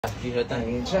Have you heard that?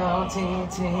 Oh,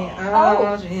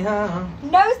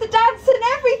 knows the dance and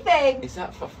everything. Is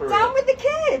that for real? Down with the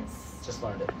kids. Just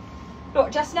learned it.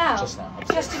 Look, just now. Just now.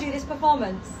 Just to do this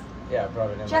performance. Yeah, I brought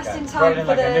it in. Just like in I, time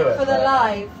for the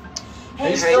live. Are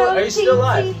you still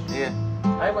live? Yeah.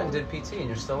 I went and did PT and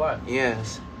you're still live.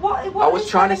 Yes. What I was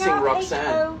trying to sing out?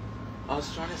 Roxanne. I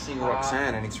was trying to sing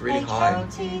Roxanne and it's really high. Hot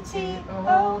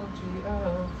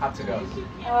to go.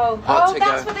 Oh,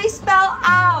 that's what they spell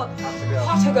out. Hot to go.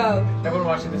 Hot to go. Everyone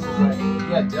watching this is like,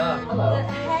 yeah, duh. Hello.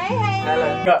 Hey.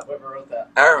 Hello. Whoever wrote that.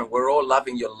 Aaron, we're all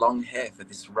loving your long hair for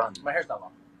this run. My hair's not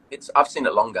long. I've seen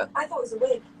it longer. I thought it was a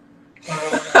wig.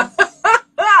 I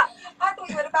thought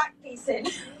you had a back piece in.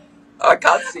 I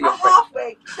can't see A your half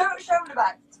wig. Show the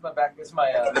back. It's my back. It's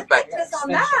my the back. Thickness on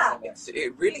that.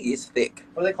 It really is thick.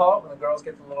 What do they call it when the girls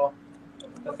get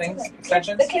the things?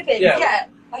 Extensions? The clip-ins, yeah.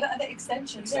 I don't have the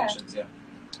extensions, yeah.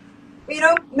 But you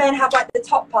know, men have like the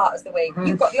top part as the wig.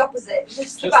 You've got the opposite,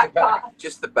 just the back part.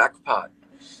 Just the back part.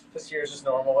 This here is just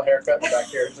normal haircut. The back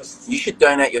here is just. You should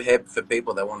donate your hair for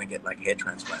people that want to get like hair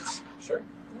transplants. Sure.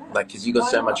 Like, because you got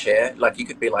so much hair, like you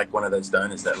could be like one of those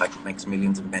donors that like makes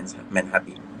millions of men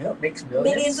happy. Yeah, makes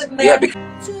millions. Millions of men. Yeah,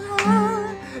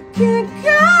 Can't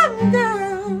calm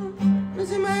down.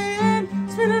 Losing my head,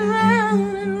 spinning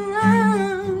round and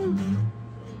round.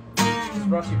 This is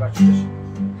brought to you by tradition.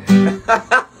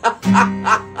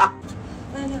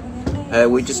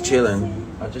 we're just chilling.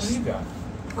 I What just do you got?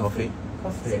 coffee.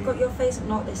 Has it got your face?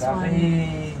 Not this one.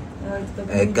 Coffee. No, it's got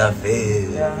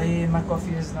Café. Coffee. My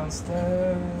coffee is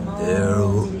downstairs.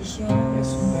 Oh, Delicious. Yeah,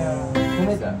 super. Who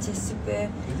made that? C'est super.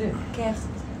 You did. Carte.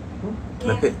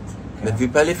 Mais vu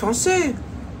pas les français.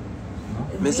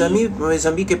 Mes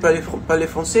amis qui parlent pas les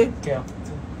français. Carte.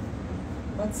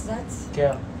 What's that?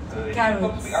 Carte.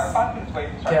 Carrots.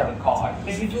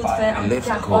 Je voudrais faire un Left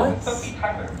carotte. call. Oh,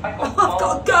 I've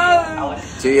got to go.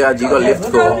 So yeah, you got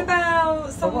left call.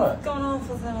 Roundabout. Someone's gone off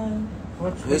or something.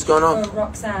 Who's gone Oh, off?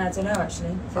 Roxanne, I don't know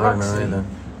actually. I don't know either.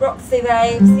 Roxy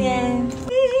babes, yeah.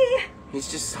 He's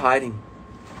just hiding.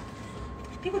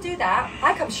 People do that.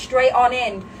 I come straight on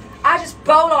in. I just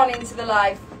bowl on into the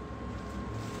life.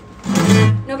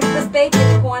 Nobody puts baby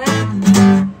in the corner.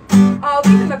 Oh,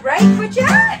 give him a break, would ya?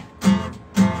 I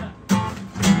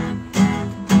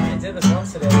did this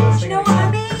once today. Do you know what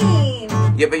I mean?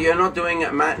 Yeah, but you're not doing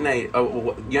a matinee.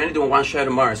 You're only doing one show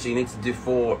tomorrow, so you need to do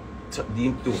four.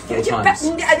 You need to do it 4 times. Do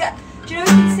you know who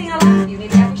can sing along with you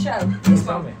nearly every show? This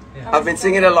Tell one. me. Yeah. I've been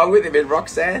singing along with him in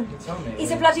Roxanne. You tell me.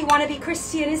 He's a bloody wannabe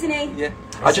Christian, isn't he? Yeah.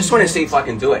 I just want to see if I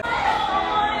can do it.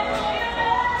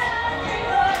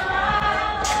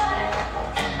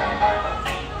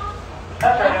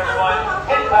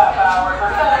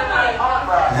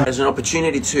 There's an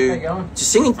opportunity to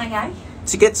sing in, Okay.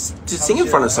 to sing in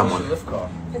front of someone.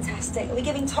 Fantastic. Are we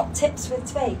giving top tips with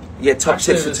tveit? Yeah, top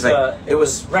tips for today. It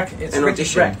was an audition.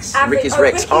 Ricky's Rex. Ricky's Oh,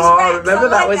 Rex. Ricky's Oh, Rex. remember I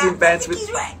that like was that. in bands with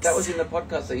Ricky's Rex. that was in the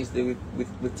podcast I used to do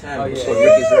with Tam. Oh, It was yeah. called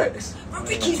Ricky's Rex.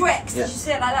 Ricky's Rex. Yeah. Did you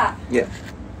say it like that? Yeah,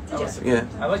 Did you? yeah.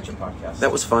 I liked your podcast.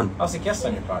 That was fun. I was a guest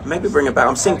on your podcast. Maybe bring it back.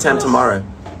 I'm seeing Tam tomorrow.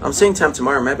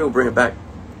 Maybe we'll bring it back.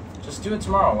 Just do it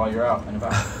tomorrow while you're out and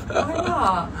about.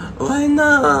 Why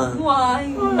not? Why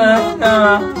not?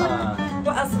 Why?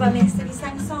 What else have I missed? Have you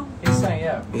sang a song? He sang,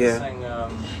 yeah. He Yeah. sang,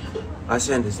 I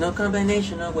said there's no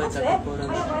combination of words I That's can it. put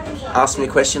on. Ask me a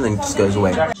question and it just goes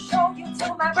away. Show you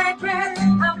to my record.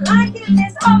 I'm liking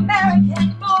this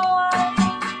American boy.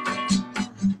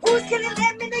 Who's killing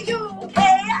them in the UK?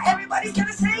 Everybody's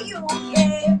gonna say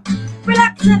UK.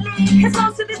 Reluctantly, cause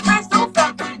most of this price don't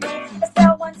fuck with me. As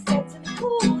someone said to me,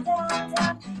 cool down,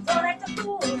 down. Don't act a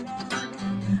fool now.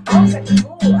 Oh, such a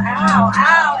fool. Ow,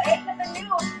 ow. Ain't nothing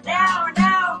new.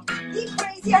 Now. He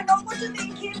crazy, I know what you're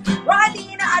thinking.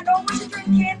 Riley, I know what you're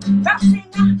drinking. Rap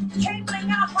singer, chain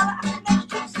blinger, holla at the next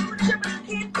trip soon as you're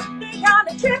blinking. Big on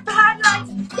a trip for highlights.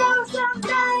 Go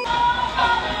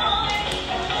someday.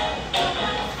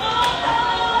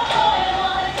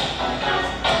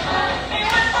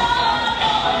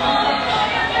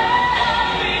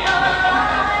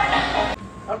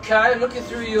 okay, looking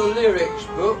through your lyrics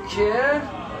book here.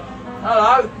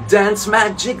 Hello. Dance,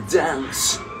 magic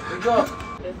dance. We got.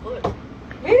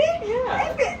 Really?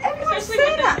 Yeah. Everyone's Especially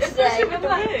saying with that the- today. especially with the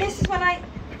Like, lyrics. this is when I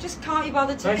just can't be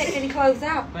bothered to Nice. pick any clothes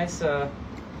out. Nice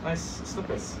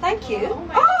slippers. Thank you. Oh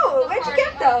my Oh, God. where'd you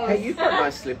get those? Hey, you've got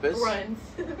nice slippers. Runs.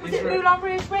 Was These it were- Moulin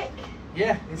Rouge, Rick?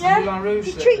 Yeah, it's Yeah? Moulin Rouge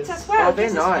He slippers. treats us well. Oh, they're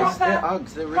This is nice. proper- They're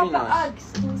Uggs. They're really proper nice.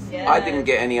 Uggs. Yeah. I didn't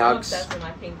get any I'm Uggs. obsessed with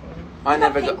my pink ones. I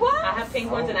never Pink got. ones? I have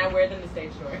pink ones and I wear them to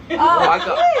stage tour. Oh, I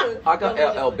got. cute. I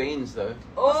got L Beans though.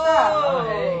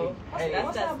 Oh, Hey,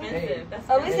 that's hey, expensive. hey. That's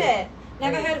Oh, is expensive. it?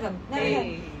 Never heard of them. Never heard.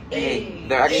 Hey.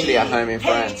 They're actually at home in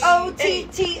France.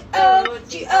 H-O-T-T-O-G-O.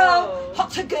 Hot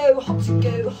to go, hot to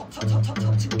go, hot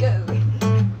to go.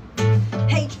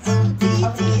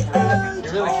 H-O-T-T-O.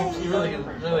 You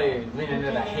really lean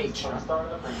into that H.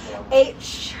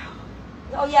 H.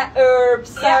 Oh yeah, herbs.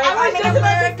 Sorry, Yeah, I'm in just about to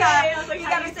America. say, I was like, You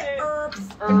how do gotta you say say it? herbs.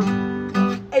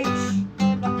 H.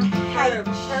 Herb. Herb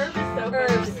is so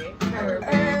funny to me. Herb.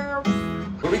 Herbs.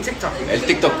 We'll be TikToking. El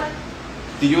TikTok.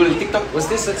 Do you El TikTok? Was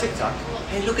this a TikTok?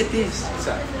 Hey, look at this. What's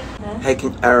that? Hey,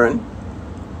 Aaron,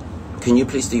 can you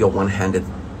please do your one-handed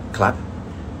clap?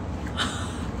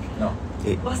 No.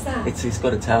 What's that? He's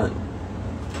got a talent.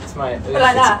 It's my.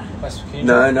 Like that?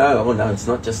 No, it's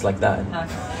not just like that. No.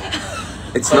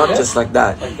 It's Like not this? just like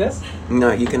that. Like this?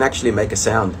 No, you can actually make a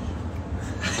sound.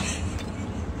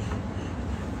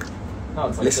 No,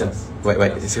 it's like Listen. this. Wait,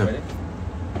 Yes. it's going.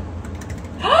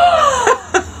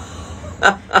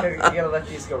 You gotta let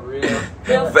these go real.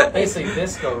 But- Basically,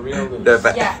 this go real loose. No,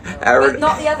 but Yeah. Aaron, But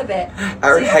not the other bit.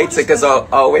 Aaron See, hates it because I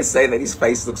always say that his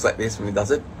face looks like this when he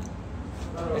does it.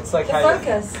 It's like The how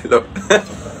focus. Look.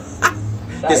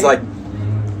 He's like,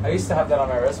 I used to have that on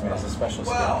my resume as a special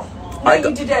skill. No, I you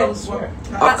got- didn't. Swear.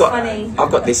 That's funny.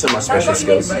 I've got this in my That's special what you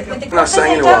need skills. to do with the Not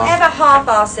saying in a don't while. ever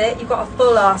half-ass it. You've got to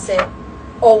full-ass it.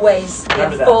 Always. Be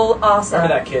Remember a that. full-asser.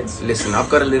 Remember that, kids. Listen, I've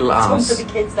got a little It's one ass. for the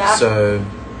kids, that. So,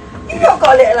 You've not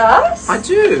got a little ass. I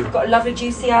do. You've got a lovely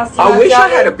juicy ass. I wish I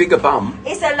had a bigger bum.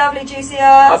 It's a lovely juicy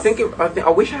ass. I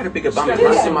wish I had a bigger bum. It Do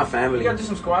runs that. in my You family. gotta do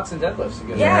some squats and deadlifts to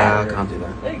get Yeah. I can't do that.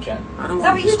 Yeah, you can. I don't Is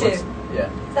that want what you to do? squats. Yeah.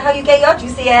 Is that how you get your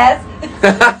juicy ass?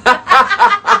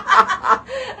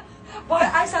 Boy,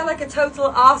 I sound like a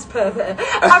total ass pervert.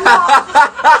 I'm not.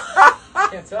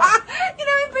 Can't tell. You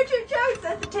know, in Bridget Jones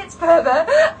says the tits pervert.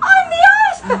 I'm the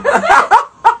ass pervert.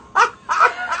 Oh my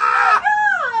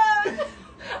God.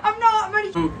 I'm not. I'm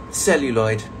only.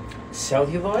 Celluloid.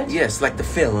 Celluloid? Yes, like the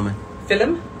film.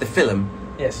 Film? The film.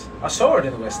 Yes. I saw it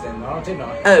in the West End, though, didn't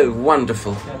I? Oh,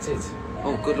 wonderful. That's it.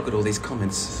 Oh, good. Look at all these I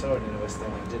comments. saw it in the West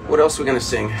End, didn't I? What else are we going to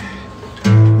sing?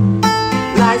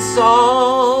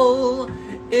 Lysol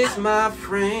is my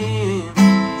friend.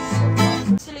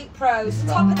 Absolute pros,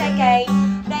 top of their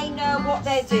game. They know what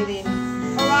they're doing.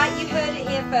 All right, you heard it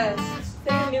here first.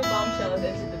 Say a new bombshell has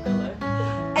entered the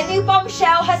villa. A new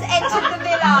bombshell has entered the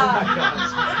villa.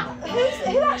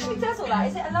 Who actually does all that?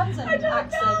 Is it a London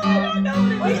accent? No,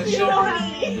 It's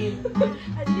Geordie.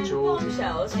 A new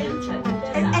bombshell has entered the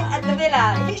Has villa. entered the villa.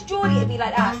 If it's Geordie, it'd be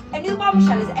like that. A new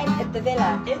bombshell has entered the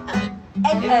villa.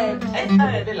 Entered.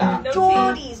 Villa. No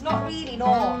Geordies, not really, no.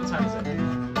 What time is it?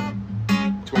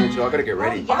 22. I gotta get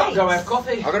ready. Oh, I'll go yikes. have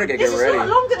coffee. I gotta get This is ready. not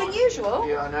longer than usual.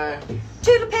 Yeah, I know.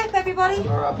 Toodle pip, everybody.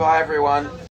 All right, bye everyone.